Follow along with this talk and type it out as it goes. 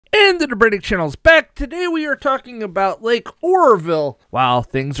And the Debritic Channel's back. Today we are talking about Lake Oroville. Wow,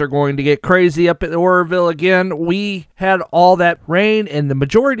 things are going to get crazy up at Oroville again. We had all that rain and the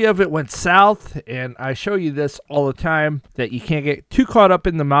majority of it went south, and I show you this all the time that you can't get too caught up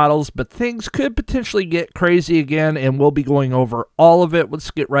in the models, but things could potentially get crazy again, and we'll be going over all of it.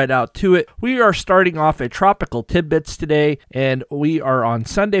 Let's get right out to it. We are starting off at Tropical Tidbits today, and we are on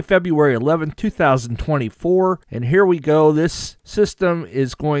Sunday, February 11th, 2024, and here we go. This system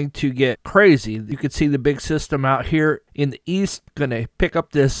is going to get crazy. You can see the big system out here in the east going to pick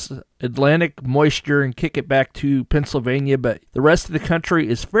up this Atlantic moisture and kick it back to Pennsylvania, but the rest of the country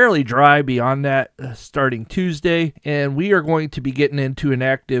is fairly dry beyond that starting Tuesday, and we are going to be getting into an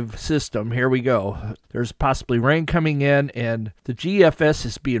active system. Here we go. There's possibly rain coming in, and the GFS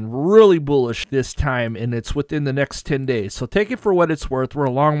is being really bullish this time, and it's within the next 10 days. So take it for what it's worth. We're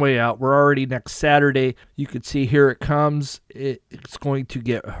a long way out. We're already next Saturday. You can see here it comes. It's going to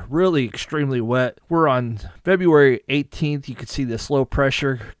get really extremely wet. We're on February 18th. You can see this low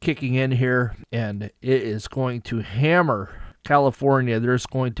pressure kicking in here, and it is going to hammer California. There's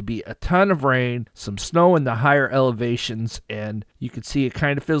going to be a ton of rain, some snow in the higher elevations, and you can see it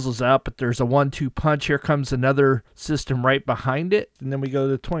kind of fizzles out, but there's a 1-2 punch. Here comes another system right behind it, and then we go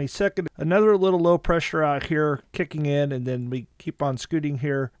to the 22nd. Another little low pressure out here kicking in, and then we keep on scooting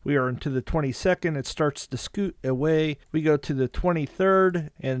here. We are into the 22nd. It starts to scoot away. We go to the 23rd,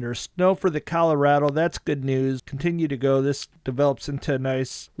 and there's snow for the Colorado. That's good news. Continue to go. This develops into a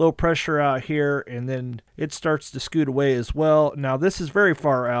nice low pressure out here, and then it starts to scoot away as well. Now, this is very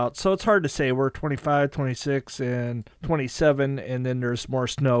far out, so it's hard to say. We're 25, 26, and 27, and then there's more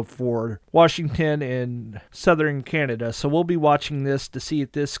snow for Washington and southern Canada. So we'll be watching this to see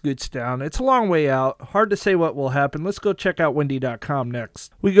if this scoots down. It's a long way out. Hard to say what will happen. Let's go check out windy.com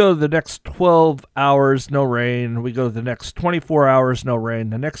next. We go to the next 12 hours, no rain. We go to the next 24 hours, no rain.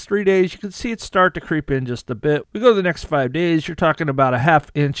 The next 3 days, you can see it start to creep in just a bit. We go to the next 5 days. You're talking about a ½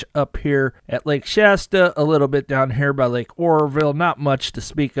 inch up here at Lake Shasta, a little bit down here by Lake Oroville. Not much to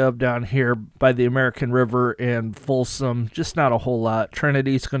speak of down here by the American River and Folsom. Just not a whole lot.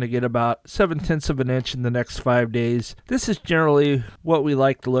 Trinity's going to get about 7/10 of an inch in the next 5 days. This is generally what we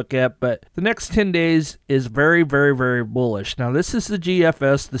like to look at, but the next 10 days is very, very, very bullish. Now, this is the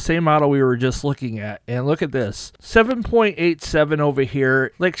GFS, the same model we were just looking at, and look at this. 7.87 over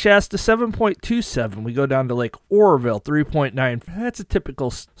here. Lake Shasta, 7.27. We go down to Lake Oroville, 3.9. That's a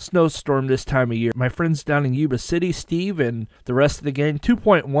typical snowstorm this time of year. My friends down in Yuba City, Steve, and the rest of the gang,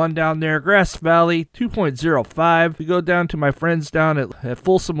 2.1 down there. Grass Valley, 2.05. We go down to my friends down at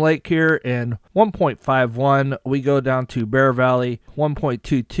Folsom Lake here, and 1.51. We go down to Bear Valley,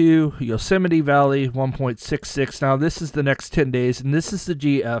 1.22. Yosemite Valley, 1.66. Now, this is the next 10 days, and this is the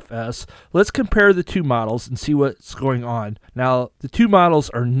GFS. Let's compare the two models and see what's going on. Now, the two models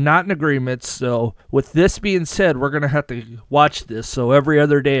are not in agreement, so with this being said, we're going to have to watch this. So every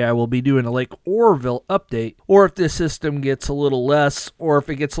other day I will be doing a Lake Oroville update, or if this system gets a little less, or if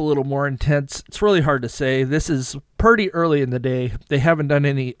it gets a little more intense. It's really hard to say. This is pretty early in the day. They haven't done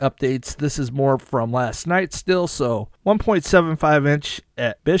any updates. This is more from last night still. So 1.75 inch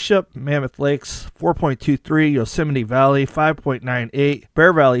at Bishop, Mammoth Lakes, 4.23, Yosemite Valley, 5.98,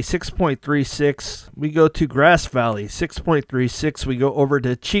 Bear Valley, 6.36. We go to Grass Valley, 6.36. We go over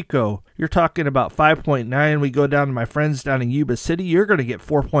to Chico. You're talking about 5.9. We go down to my friends down in Yuba City. You're going to get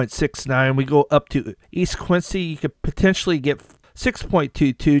 4.69. We go up to East Quincy. You could potentially get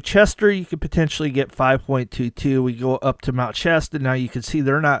 6.22. Chester, you could potentially get 5.22. We go up to Mount Shasta. Now you can see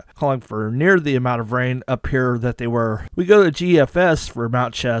they're not calling for near the amount of rain up here that they were. We go to GFS for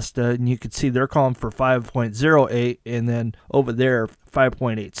Mount Shasta, and you can see they're calling for 5.08, and then over there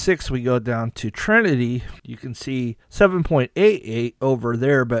 5.86. We go down to Trinity. You can see 7.88 over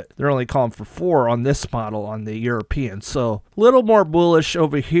there, but they're only calling for 4 on this model on the European. So a little more bullish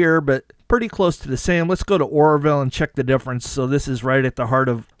over here, but pretty close to the same. Let's go to Oroville and check the difference. So this is right at the heart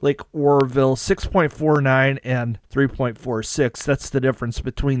of Lake Oroville, 6.49 and 3.46. That's the difference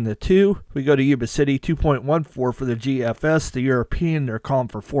between the two. We go to Yuba City, 2.14 for the GFS. The European, they're calling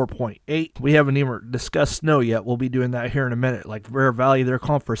for 4.8. We haven't even discussed snow yet. We'll be doing that here in a minute. Like Bear Valley, they're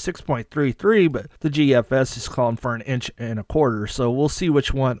calling for 6.33, but the GFS is calling for 1.25 inches. So we'll see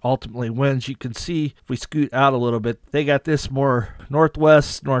which one ultimately wins. You can see if we scoot out a little bit, they got this more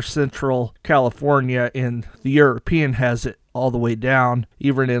northwest, north central California, and the European has it all the way down.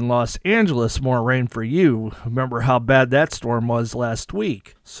 Even in Los Angeles, more rain for you. Remember how bad that storm was last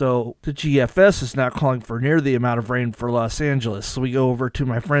week. So the GFS is not calling for near the amount of rain for Los Angeles. So we go over to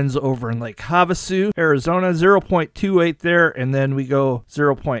my friends over in Lake Havasu, Arizona, 0.28 there, and then we go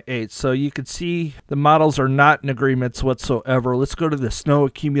 0.8. So you can see the models are not in agreements whatsoever. Let's go to the snow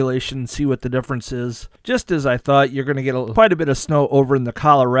accumulation and see what the difference is. Just as I thought, you're going to get quite a bit of snow over in the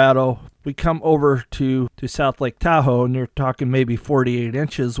Colorado. We come over to South Lake Tahoe, and you're talking maybe 48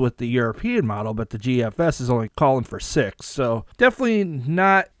 inches with the European model, but the GFS is only calling for 6. So definitely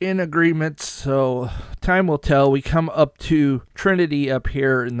not in agreement, so time will tell. We come up to Trinity up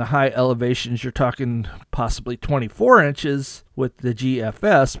here in the high elevations. You're talking possibly 24 inches with the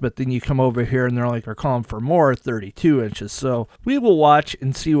GFS, but then you come over here and they're calling for more, 32 inches. So we will watch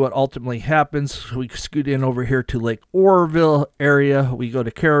and see what ultimately happens. We scoot in over here to Lake Oroville area. We go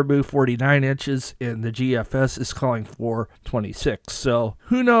to Caribou, 49 inches, and the GFS is calling for 26. So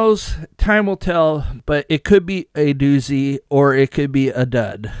who knows? Time will tell, but it could be a doozy or it could be a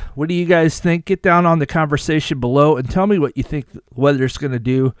dud. What do you guys think? Get down on the conversation below and tell me what you think the weather's going to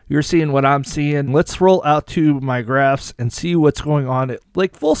do. You're seeing what I'm seeing. Let's roll out to my graphs and see what's going on at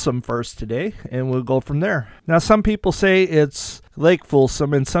Lake Folsom first today, and we'll go from there. Now, some people say it's Lake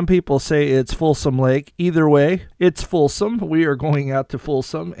Folsom, and some people say it's Folsom Lake. Either way, it's Folsom. We are going out to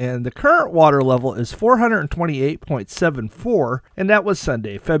Folsom, and the current water level is 428.74, and that was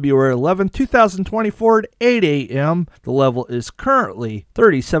Sunday, February 11, 2024 at 8 a.m. The level is currently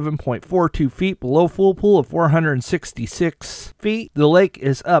 37.42 feet below full pool of 466 feet. The lake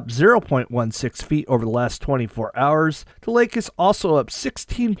is up 0.16 feet over the last 24 hours. The lake is also up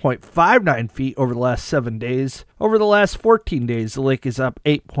 16.59 feet over the last 7 days. Over the last 14 days, the lake is up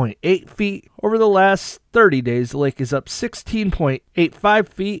 8.8 feet. Over the last 30 days, the lake is up 16.85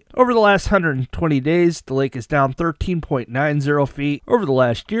 feet. Over the last 120 days, the lake is down 13.90 feet. Over the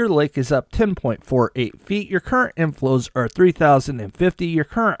last year, the lake is up 10.48 feet. Your current inflows are 3,050. Your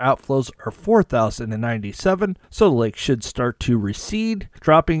current outflows are 4,097. So the lake should start to recede,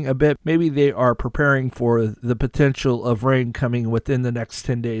 dropping a bit. Maybe they are preparing for the potential of rain coming within the next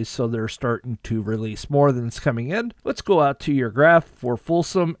 10 days, so they're starting to release more than it's coming in. Let's go out to your graph for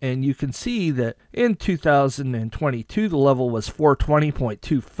Folsom, and you can see that in 2022, the level was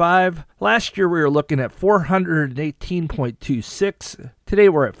 420.25. Last year, we were looking at 418.26. Today,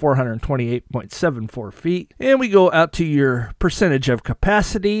 we're at 428.74 feet. And we go out to your percentage of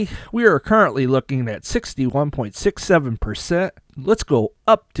capacity. We are currently looking at 61.67%. Let's go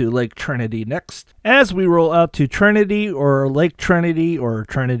up to Lake Trinity next. As we roll out to Trinity or Lake Trinity or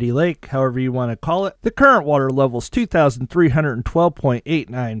Trinity Lake, however you want to call it, the current water level is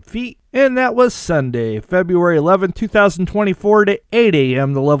 2,312.89 feet. And that was Sunday, February 11, 2024 at 8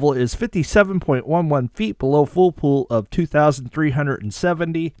 a.m. The level is 57.11 feet below full pool of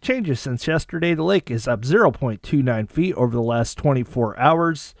 2,370. Changes since yesterday. The lake is up 0.29 feet over the last 24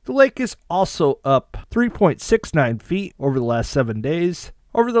 hours. The lake is also up 3.69 feet over the last 7 days.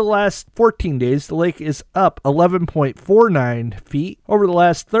 Over the last 14 days, the lake is up 11.49 feet. Over the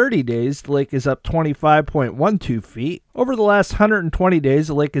last 30 days, the lake is up 25.12 feet. Over the last 120 days,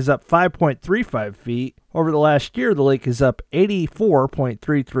 the lake is up 5.35 feet. Over the last year, the lake is up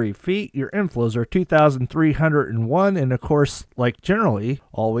 84.33 feet. Your inflows are 2,301, and of course, like generally,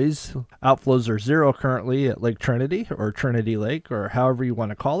 always, outflows are 0 currently at Lake Trinity or Trinity Lake or however you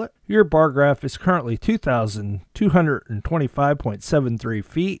want to call it. Your bar graph is currently 2,225.73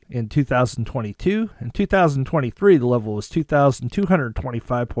 feet in 2022. In 2023, the level was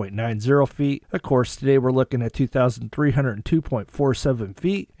 2,225.90 feet. Of course, today we're looking at 2,302.47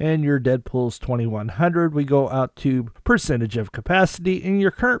 feet, and your dead pool is 2,100. We go out to percentage of capacity, and your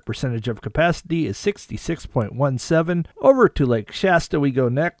current percentage of capacity is 66.17. Over to Lake Shasta we go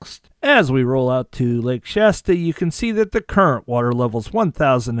next. As we roll out to Lake Shasta, you can see that the current water level is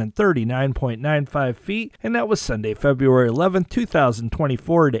 1,039.95 feet, and that was Sunday, February 11,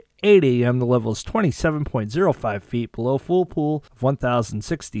 2024 at 8 a.m. The level is 27.05 feet below full pool of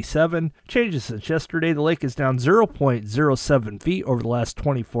 1,067. Changes since yesterday. The lake is down 0.07 feet over the last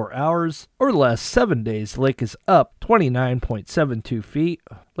 24 hours. Over the last 7 days, the lake is up 29.72 feet.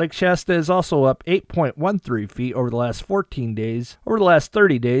 Lake Shasta is also up 8.13 feet over the last 14 days. Over the last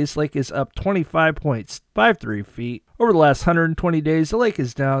 30 days, lake is up 25.53 feet. Over the last 120 days, the lake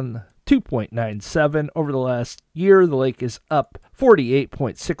is down 2.97. Over the last year, the lake is up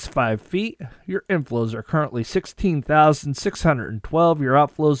 48.65 feet. Your inflows are currently 16,612. Your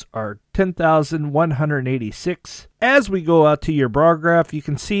outflows are 10,186. As we go out to your bar graph, you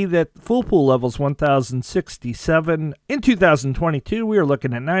can see that the full pool level is 1,067. In 2022, we are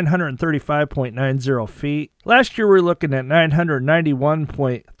looking at 935.90 feet. Last year, we were looking at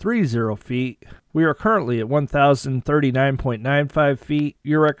 991.30 feet. We are currently at 1,039.95 feet.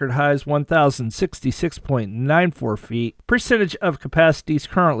 Your record high is 1,066.94 feet. Percentage of capacity is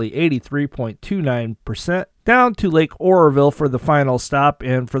currently 83.29%. Down to Lake Oroville for the final stop.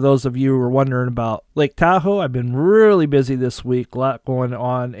 And for those of you who are wondering about Lake Tahoe, I've been really busy this week, a lot going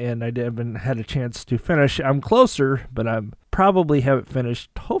on, and I haven't had a chance to finish. I'm closer, but I'm probably haven't finished,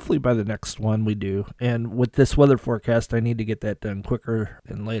 hopefully by the next one we do. And with this weather forecast, I need to get that done quicker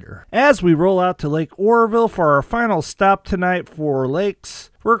than later. As we roll out to Lake Oroville for our final stop tonight for lakes,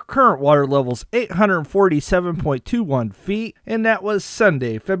 for current water levels 847.21 feet, and that was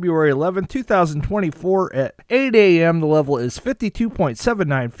Sunday, February 11, 2024 at 8 a.m. The level is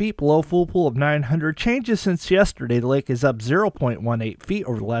 52.79 feet below full pool of 900. Changes since yesterday. The lake is up 0.18 feet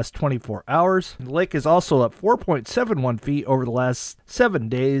over the last 24 hours. The lake is also up 4.71 feet over the last 7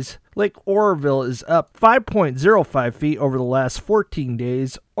 days. Lake Oroville is up 5.05 feet over the last 14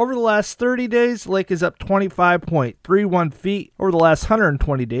 days. Over the last 30 days, the lake is up 25.31 feet. Over the last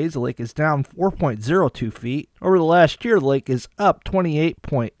 120 days, the lake is down 4.02 feet. Over the last year, the lake is up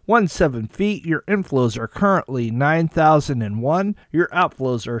 28.17 feet. Your inflows are currently 9,001. Your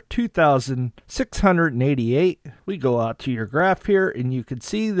outflows are 2,688. We go out to your graph here, and you can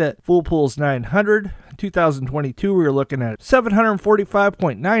see that full pool is 900. In 2022, we were looking at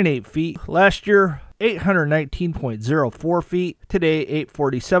 745.98 feet. Last year, 819.04 feet. Today,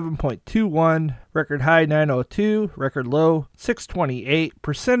 847.21. Record high 902. Record low 628.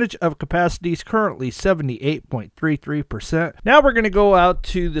 Percentage of capacity is currently 78.33%. Now we're going to go out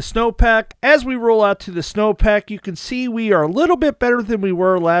to the snowpack. As we roll out to the snowpack, you can see we are a little bit better than we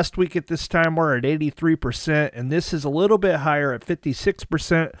were last week at this time. We're at 83%, and this is a little bit higher at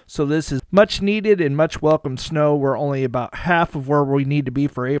 56%. So this is much needed and much welcome snow. We're only about half of where we need to be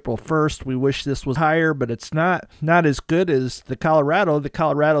for April 1st. We wish this was higher, but it's not as good as the Colorado. The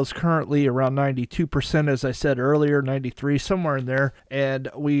Colorado is currently around 92%, as I said earlier, 93, somewhere in there.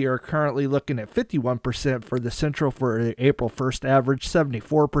 And we are currently looking at 51% for the Central for the April 1st average,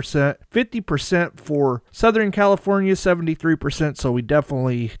 74%, 50% for Southern California, 73%. So we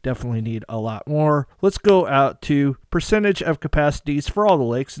definitely need a lot more. Let's go out to percentage of capacities for all the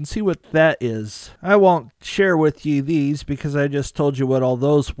lakes and see what that is. I won't share with you these because I just told you what all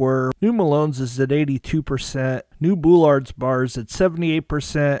those were. New Malone's is at 82%. New Bullard's bars at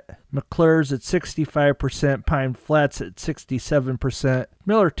 78%. McClure's at 65%. Pine Flats at 67%.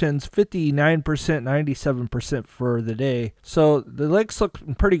 Millerton's 59%, 97% for the day. So the lakes look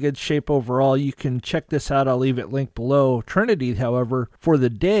in pretty good shape overall. You can check this out. I'll leave it linked below. Trinity, however, for the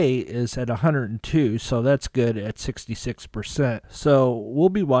day is at 102, so that's good at 66%. So we'll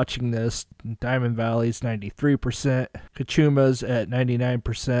be watching this. Diamond Valley's 93%. Kachuma's at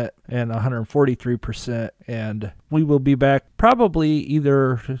 99% and 143%. And we will be back probably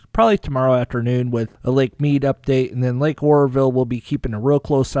tomorrow afternoon with a Lake Mead update, and then Lake Oroville we'll be keeping a real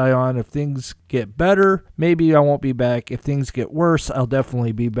close eye on. If things get better, maybe I won't be back. If things get worse, I'll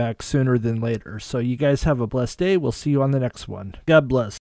definitely be back sooner than later. So you guys have a blessed day. We'll see you on the next one. God bless.